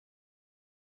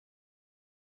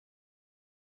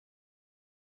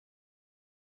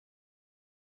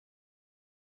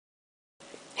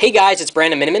Hey guys, it's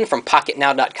Brandon Miniman from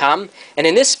Pocketnow.com, and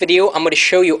in this video I'm going to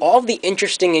show you all of the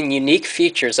interesting and unique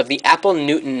features of the Apple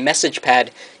Newton Message Pad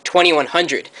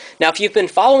 2100. Now if you've been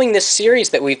following this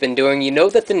series that we've been doing, you know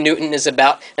that the Newton is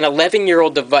about an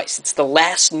 11-year-old device. It's the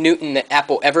last Newton that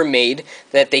Apple ever made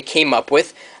that they came up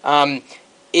with.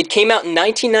 It came out in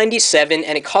 1997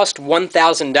 and it cost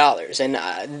 $1,000.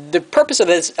 And the purpose of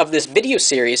this video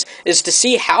series is to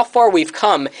see how far we've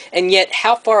come and yet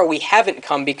how far we haven't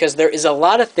come, because there is a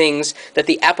lot of things that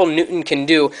the Apple Newton can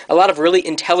do, a lot of really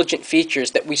intelligent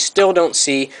features that we still don't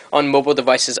see on mobile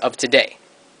devices of today.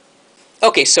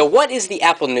 Okay, so what is the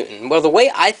Apple Newton? Well, the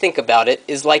way I think about it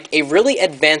is like a really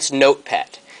advanced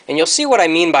notepad. And you'll see what I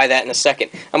mean by that in a second.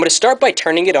 I'm going to start by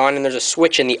turning it on, and there's a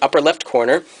switch in the upper left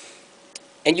corner.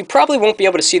 And you probably won't be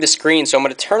able to see the screen, so I'm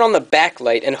going to turn on the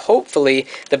backlight, and hopefully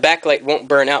the backlight won't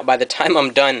burn out by the time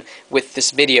I'm done with this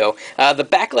video. The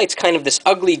backlight's kind of this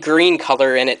ugly green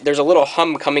color, and there's a little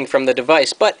hum coming from the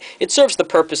device, but it serves the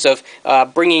purpose of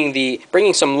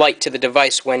bringing some light to the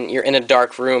device when you're in a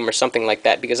dark room or something like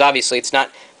that, because obviously it's not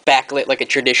backlit like a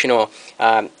traditional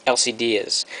LCD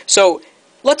is. So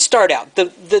let's start out.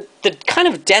 The kind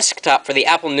of desktop for the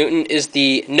Apple Newton is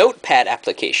the Notepad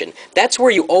application. That's where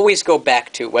you always go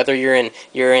back to, whether you're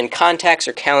in Contacts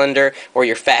or Calendar, or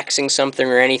you're faxing something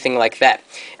or anything like that.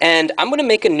 And I'm going to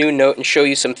make a new note and show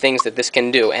you some things that this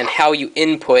can do and how you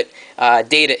input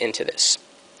data into this.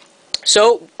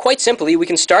 So, quite simply, we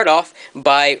can start off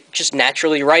by just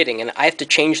naturally writing, and I have to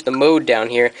change the mode down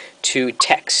here to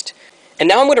text. And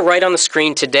now I'm going to write on the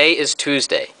screen, "Today is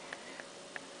Tuesday."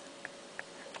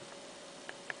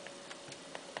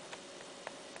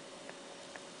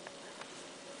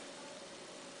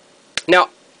 Now,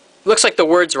 looks like the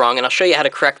word's wrong, and I'll show you how to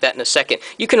correct that in a second.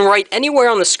 You can write anywhere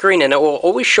on the screen, and it will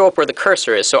always show up where the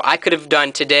cursor is. So I could have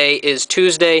done "Today is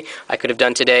Tuesday," I could have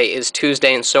done "Today is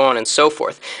Tuesday," and so on and so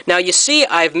forth. Now, you see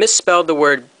I've misspelled the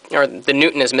word, or the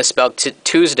Newton is misspelled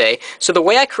Tuesday. So the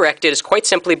way I correct it is quite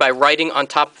simply by writing on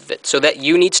top of it. So that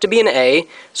U needs to be an A,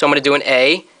 so I'm going to do an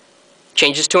A,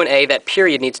 changes to an A, that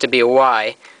period needs to be a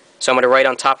Y. So I'm going to write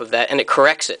on top of that, and it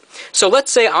corrects it. So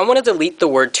let's say I want to delete the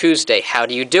word Tuesday. How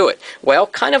do you do it? Well,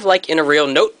 kind of like in a real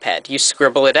notepad, you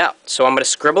scribble it out. So I'm going to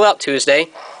scribble out Tuesday.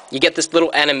 You get this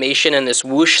little animation and this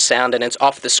whoosh sound, and it's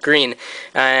off the screen.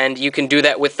 And you can do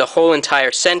that with the whole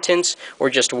entire sentence, or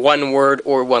just one word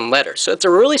or one letter. So it's a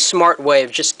really smart way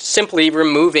of just simply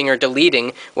removing or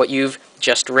deleting what you've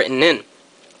just written in.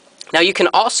 Now you can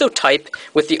also type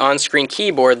with the on-screen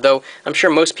keyboard, though I'm sure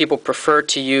most people prefer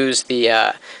to use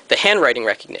the handwriting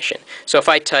recognition. So if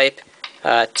I type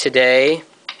 "Today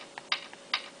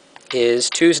is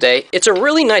Tuesday," it's a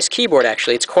really nice keyboard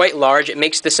actually. It's quite large. It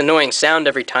makes this annoying sound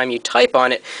every time you type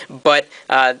on it, but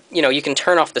you know, you can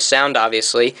turn off the sound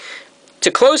obviously.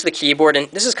 To close the keyboard, and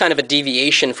this is kind of a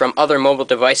deviation from other mobile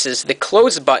devices, the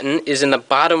close button is in the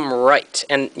bottom right,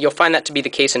 and you'll find that to be the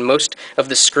case in most of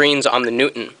the screens on the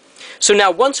Newton. So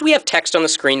now once we have text on the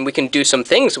screen, we can do some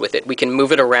things with it. We can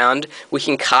move it around, we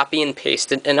can copy and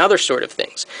paste it, and other sort of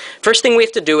things. First thing we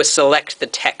have to do is select the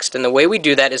text, and the way we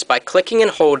do that is by clicking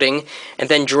and holding and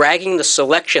then dragging the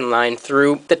selection line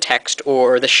through the text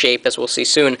or the shape, as we'll see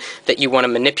soon, that you want to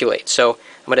manipulate. So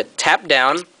I'm going to tap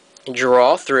down and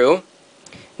draw through.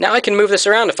 Now I can move this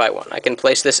around if I want. I can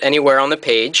place this anywhere on the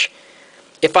page.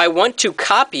 If I want to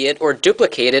copy it or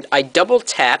duplicate it, I double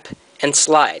tap and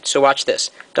slide. So watch this.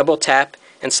 Double tap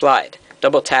and slide.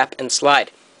 Double tap and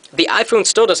slide. The iPhone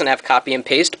still doesn't have copy and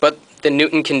paste, but the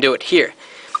Newton can do it here.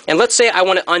 And let's say I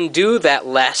want to undo that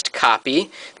last copy.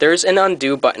 There's an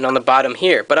undo button on the bottom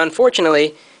here, but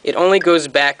unfortunately it only goes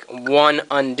back one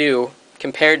undo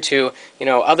compared to, you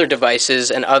know, other devices,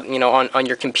 and you know, on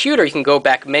your computer you can go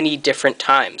back many different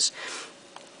times.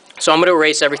 So I'm going to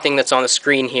erase everything that's on the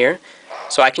screen here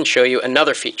so I can show you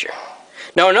another feature.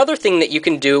 Now another thing that you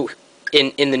can do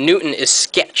in the Newton is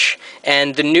sketch,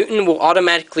 and the Newton will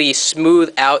automatically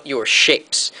smooth out your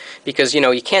shapes, because you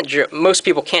know most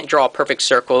people can't draw a perfect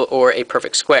circle or a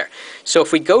perfect square. So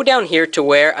if we go down here to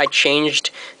where I changed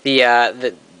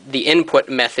the input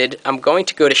method, I'm going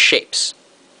to go to shapes.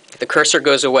 The cursor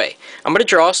goes away. I'm going to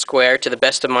draw a square to the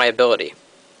best of my ability,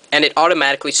 and it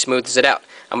automatically smooths it out.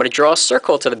 I'm going to draw a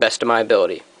circle to the best of my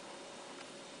ability.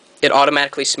 It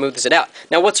automatically smooths it out.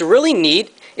 Now what's really neat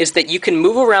is that you can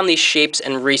move around these shapes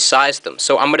and resize them.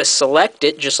 So I'm going to select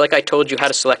it just like I told you how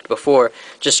to select before.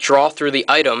 Just draw through the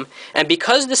item, and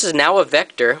because this is now a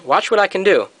vector, watch what I can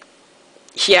do.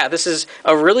 Yeah, this is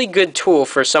a really good tool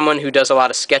for someone who does a lot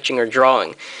of sketching or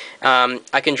drawing.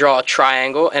 I can draw a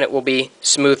triangle and it will be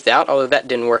smoothed out, although that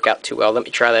didn't work out too well. Let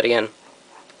me try that again.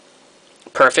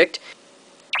 Perfect.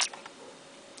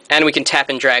 And we can tap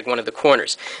and drag one of the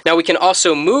corners. Now we can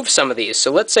also move some of these.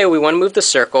 So let's say we want to move the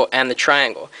circle and the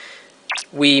triangle.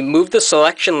 We move the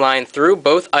selection line through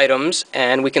both items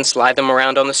and we can slide them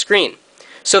around on the screen.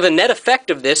 So the net effect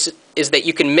of this is that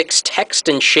you can mix text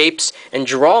and shapes and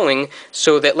drawing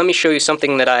so that, let me show you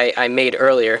something that I made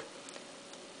earlier.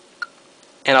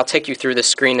 And I'll take you through this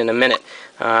screen in a minute.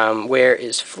 Where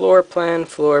is floor plan?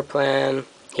 Floor plan.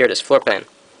 Here it is, floor plan.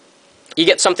 You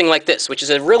get something like this, which is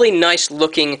a really nice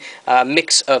looking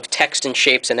mix of text and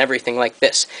shapes and everything like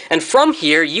this. And from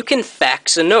here, you can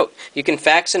fax a note. You can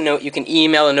fax a note, you can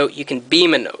email a note, you can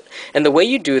beam a note. And the way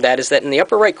you do that is that in the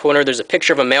upper right corner, there's a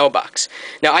picture of a mailbox.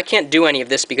 Now, I can't do any of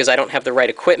this because I don't have the right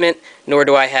equipment, nor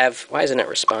do I have, why isn't it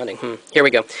responding? Here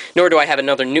we go. Nor do I have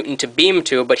another Newton to beam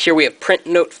to, but here we have print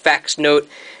note, fax note,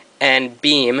 and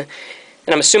beam.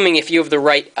 And I'm assuming if you have the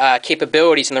right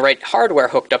capabilities and the right hardware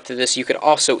hooked up to this, you could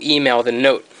also email the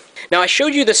note. Now, I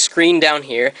showed you the screen down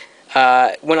here.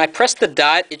 When I press the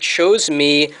dot, it shows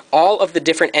me all of the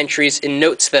different entries in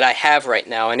notes that I have right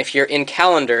now. And if you're in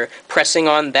calendar, pressing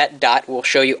on that dot will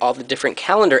show you all the different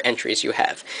calendar entries you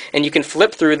have. And you can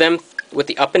flip through them with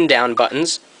the up and down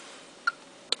buttons.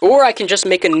 Or I can just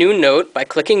make a new note by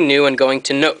clicking New and going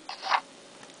to Note.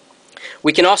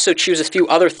 We can also choose a few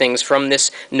other things from this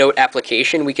note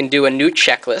application. We can do a new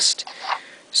checklist.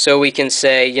 So we can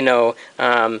say, you know,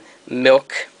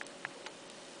 milk.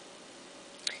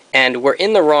 And we're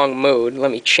in the wrong mode. Let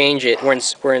me change it.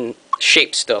 We're in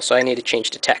shape still, so I need to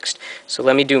change to text. So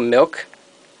let me do milk.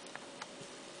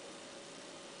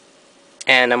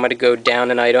 And I'm going to go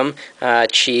down an item,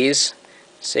 cheese.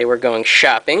 Say we're going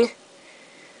shopping.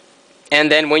 And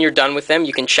then when you're done with them,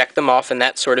 you can check them off and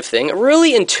that sort of thing. A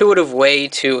really intuitive way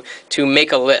to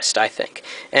make a list, I think.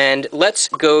 And let's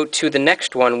go to the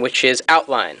next one, which is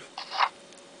outline.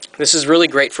 This is really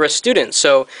great for a student.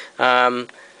 So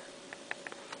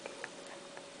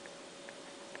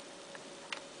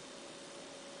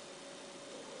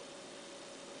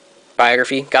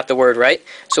biography, got the word right.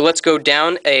 So let's go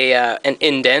down an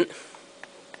indent,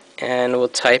 and we'll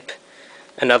type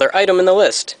another item in the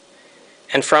list.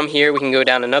 And from here, we can go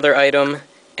down another item,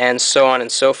 and so on and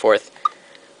so forth.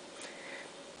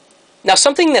 Now,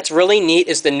 something that's really neat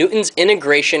is the Newton's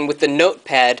integration with the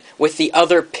notepad with the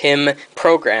other PIM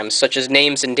programs, such as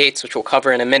names and dates, which we'll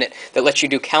cover in a minute, that let you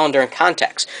do calendar and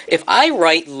contacts. If I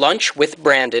write lunch with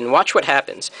Brandon, watch what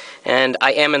happens. And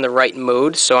I am in the right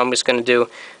mode, so I'm just going to do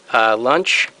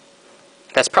lunch.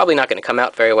 That's probably not going to come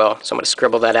out very well, so I'm going to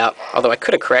scribble that out, although I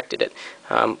could have corrected it.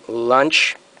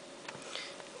 Lunch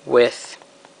with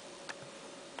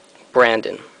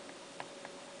Brandon.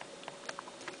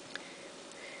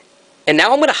 And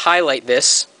now I'm going to highlight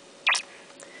this,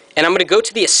 and I'm going to go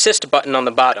to the assist button on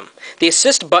the bottom. The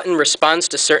assist button responds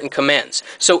to certain commands.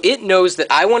 So it knows that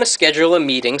I want to schedule a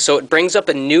meeting, so it brings up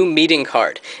a new meeting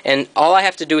card. And all I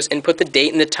have to do is input the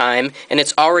date and the time, and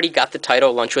it's already got the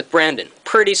title, Lunch with Brandon.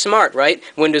 Pretty smart, right?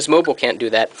 Windows Mobile can't do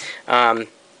that.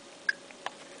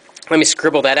 Let me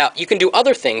scribble that out. You can do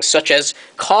other things, such as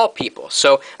call people.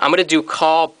 So I'm going to do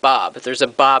call Bob. There's a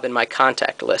Bob in my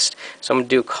contact list. So I'm going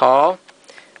to do call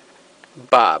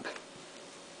Bob.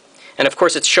 And of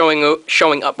course, it's showing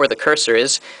up where the cursor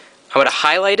is. I'm going to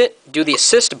highlight it, do the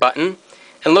assist button,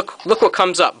 and look what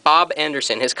comes up. Bob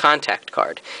Anderson, his contact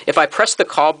card. If I press the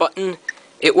call button,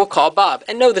 it will call Bob.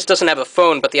 And no, this doesn't have a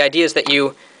phone, but the idea is that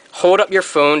you hold up your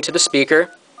phone to the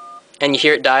speaker, and you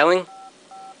hear it dialing.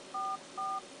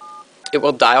 It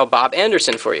will dial Bob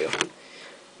Anderson for you.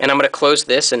 And I'm going to close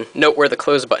this, and note where the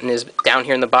close button is down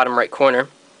here in the bottom right corner.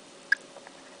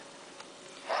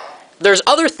 There's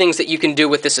other things that you can do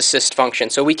with this assist function.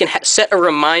 So we can set a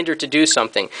reminder to do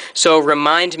something. So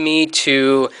remind me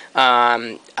to,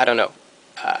 I don't know,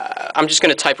 I'm just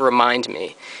going to type remind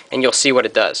me, and you'll see what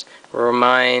it does.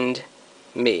 Remind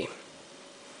me.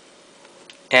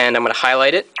 And I'm going to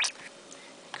highlight it,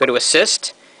 go to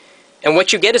assist. And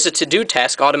what you get is a to-do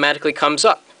task automatically comes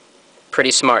up. Pretty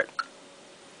smart.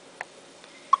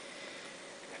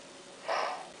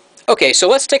 Okay, so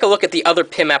let's take a look at the other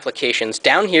PIM applications.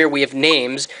 Down here we have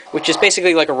names, which is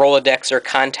basically like a Rolodex or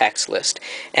contacts list.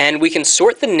 And we can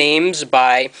sort the names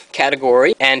by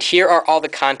category, and here are all the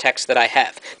contacts that I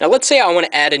have. Now let's say I want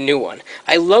to add a new one.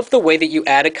 I love the way that you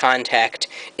add a contact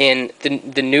in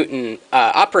the Newton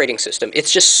operating system.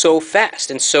 It's just so fast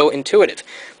and so intuitive.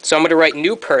 So I'm going to write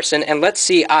new person, and let's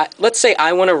say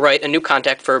I want to write a new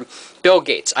contact for Bill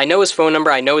Gates. I know his phone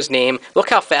number, I know his name. Look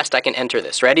how fast I can enter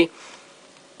this. Ready?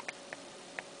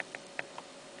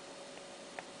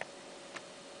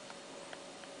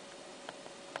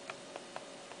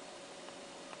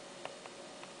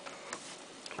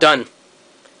 Done.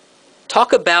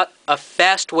 Talk about a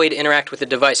fast way to interact with the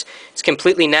device. It's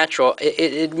completely natural.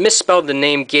 It misspelled the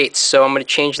name Gates, so I'm going to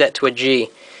change that to a G.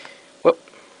 Whoop.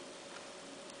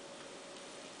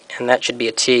 And that should be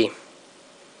a T.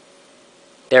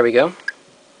 There we go.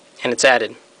 And it's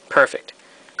added. Perfect.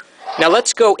 Now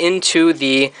let's go into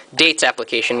the Dates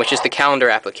application, which is the calendar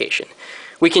application.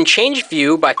 We can change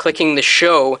view by clicking the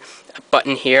Show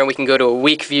button here. We can go to a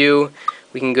week view.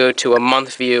 We can go to a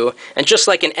month view, and just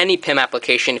like in any PIM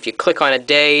application, if you click on a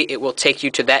day, it will take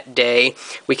you to that day.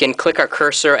 We can click our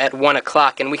cursor at 1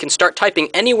 o'clock, and we can start typing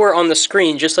anywhere on the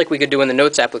screen, just like we could do in the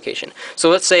Notes application. So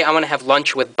let's say I want to have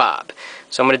lunch with Bob.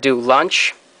 So I'm going to do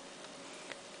lunch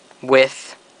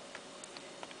with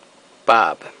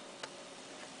Bob.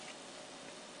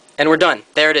 And we're done.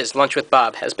 There it is. Lunch with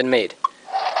Bob has been made.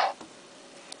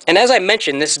 And as I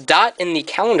mentioned, this dot in the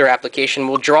calendar application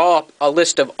will draw up a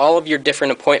list of all of your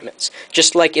different appointments.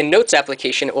 Just like in Notes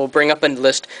application, it will bring up a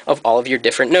list of all of your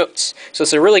different notes. So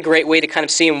it's a really great way to kind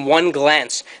of see in one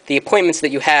glance the appointments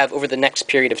that you have over the next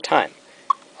period of time.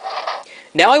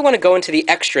 Now I want to go into the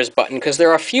Extras button because there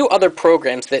are a few other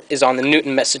programs that is on the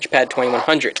Newton MessagePad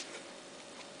 2100.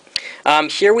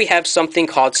 Here we have something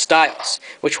called Styles,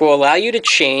 which will allow you to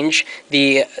change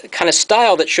the kind of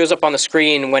style that shows up on the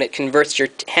screen when it converts your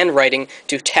handwriting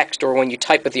to text or when you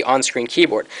type with the on-screen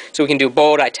keyboard. So we can do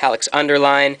bold, italics,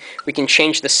 underline. We can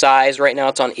change the size. Right now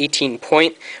it's on 18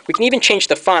 point. We can even change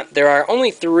the font. There are only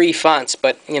 3 fonts,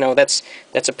 but you know that's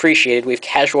appreciated. We have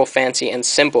casual, fancy, and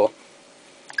simple.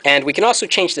 And we can also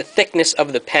change the thickness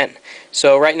of the pen.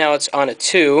 So right now it's on a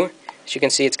 2. As you can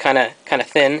see, it's kind of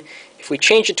thin. If we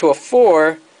change it to a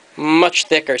 4, much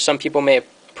thicker. Some people may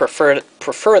prefer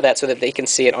that so that they can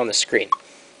see it on the screen.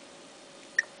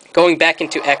 Going back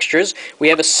into Extras, we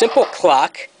have a simple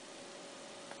clock.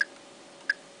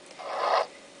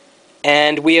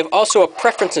 And we have also a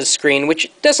Preferences screen,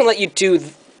 which doesn't let you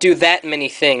do that many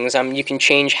things. You can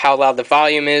change how loud the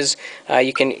volume is.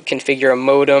 You can configure a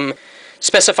modem.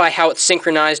 Specify how it's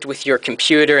synchronized with your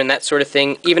computer and that sort of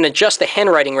thing. Even adjust the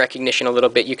handwriting recognition a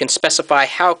little bit. You can specify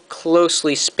how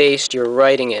closely spaced your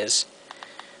writing is.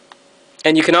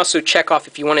 And you can also check off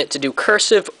if you want it to do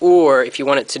cursive or if you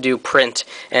want it to do print.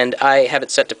 And I have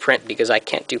it set to print because I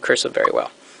can't do cursive very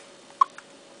well.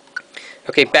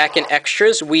 Okay, back in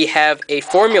Extras, we have a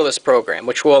Formulas program,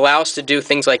 which will allow us to do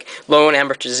things like loan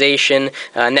amortization,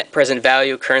 net present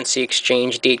value, currency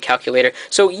exchange, date calculator.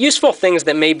 So useful things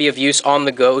that may be of use on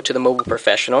the go to the mobile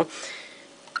professional.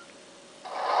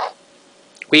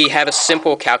 We have a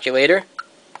simple calculator.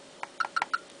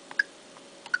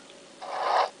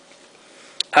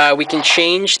 We can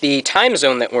change the time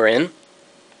zone that we're in.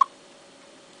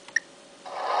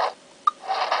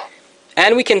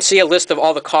 And we can see a list of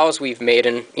all the calls we've made,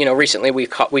 and you know, recently we've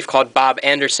called Bob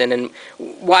Anderson. And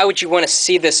why would you want to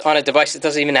see this on a device that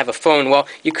doesn't even have a phone? Well,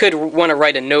 you could want to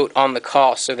write a note on the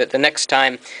call so that the next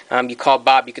time you call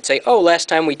Bob, you could say, "Oh, last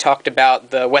time we talked about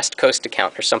the West Coast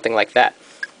account," or something like that.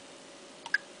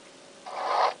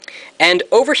 And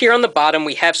over here on the bottom,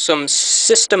 we have some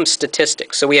system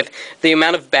statistics. So we have the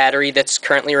amount of battery that's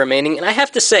currently remaining. And I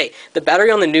have to say, the battery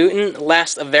on the Newton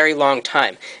lasts a very long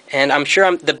time. And I'm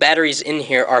sure the batteries in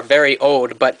here are very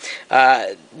old, but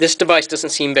this device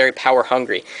doesn't seem very power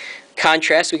hungry.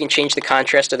 Contrast, we can change the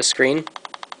contrast of the screen.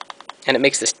 And it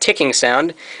makes this ticking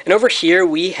sound. And over here,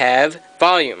 we have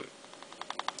volume.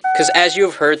 Because as you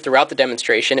have heard throughout the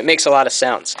demonstration, it makes a lot of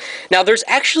sounds. Now, there's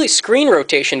actually screen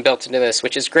rotation built into this,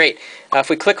 which is great. If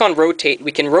we click on rotate,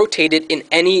 we can rotate it in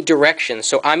any direction.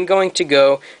 So I'm going to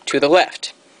go to the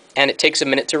left. And it takes a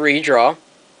minute to redraw.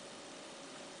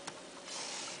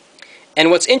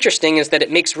 And what's interesting is that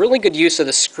it makes really good use of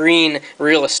the screen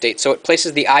real estate. So it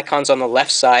places the icons on the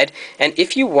left side. And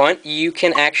if you want, you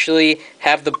can actually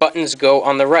have the buttons go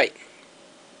on the right.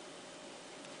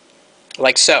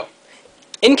 Like so.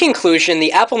 In conclusion,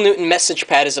 the Apple Newton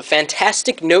MessagePad is a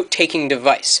fantastic note-taking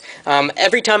device.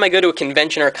 Every time I go to a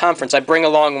convention or a conference, I bring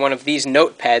along one of these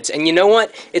notepads, and you know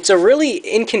what? It's a really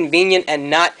inconvenient and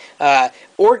not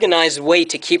organized way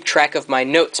to keep track of my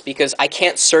notes because I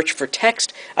can't search for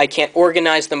text, I can't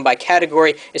organize them by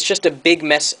category. It's just a big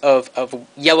mess of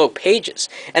yellow pages.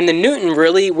 And the Newton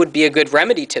really would be a good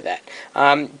remedy to that.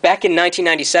 Back in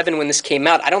 1997 when this came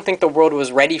out, I don't think the world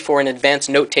was ready for an advanced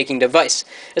note-taking device,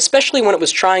 especially when it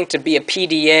was trying to be a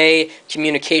PDA,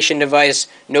 communication device,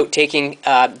 note-taking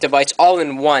device all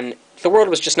in one. The world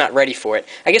was just not ready for it.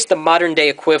 I guess the modern-day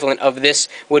equivalent of this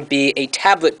would be a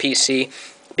tablet PC,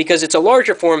 because it's a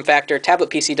larger form factor. Tablet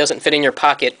PC doesn't fit in your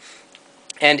pocket,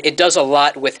 and it does a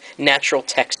lot with natural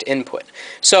text input.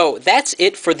 So that's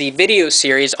it for the video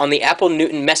series on the Apple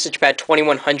Newton MessagePad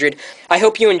 2100. I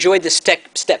hope you enjoyed this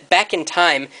step back in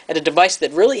time at a device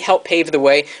that really helped pave the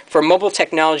way for mobile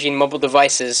technology and mobile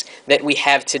devices that we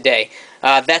have today.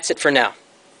 That's it for now.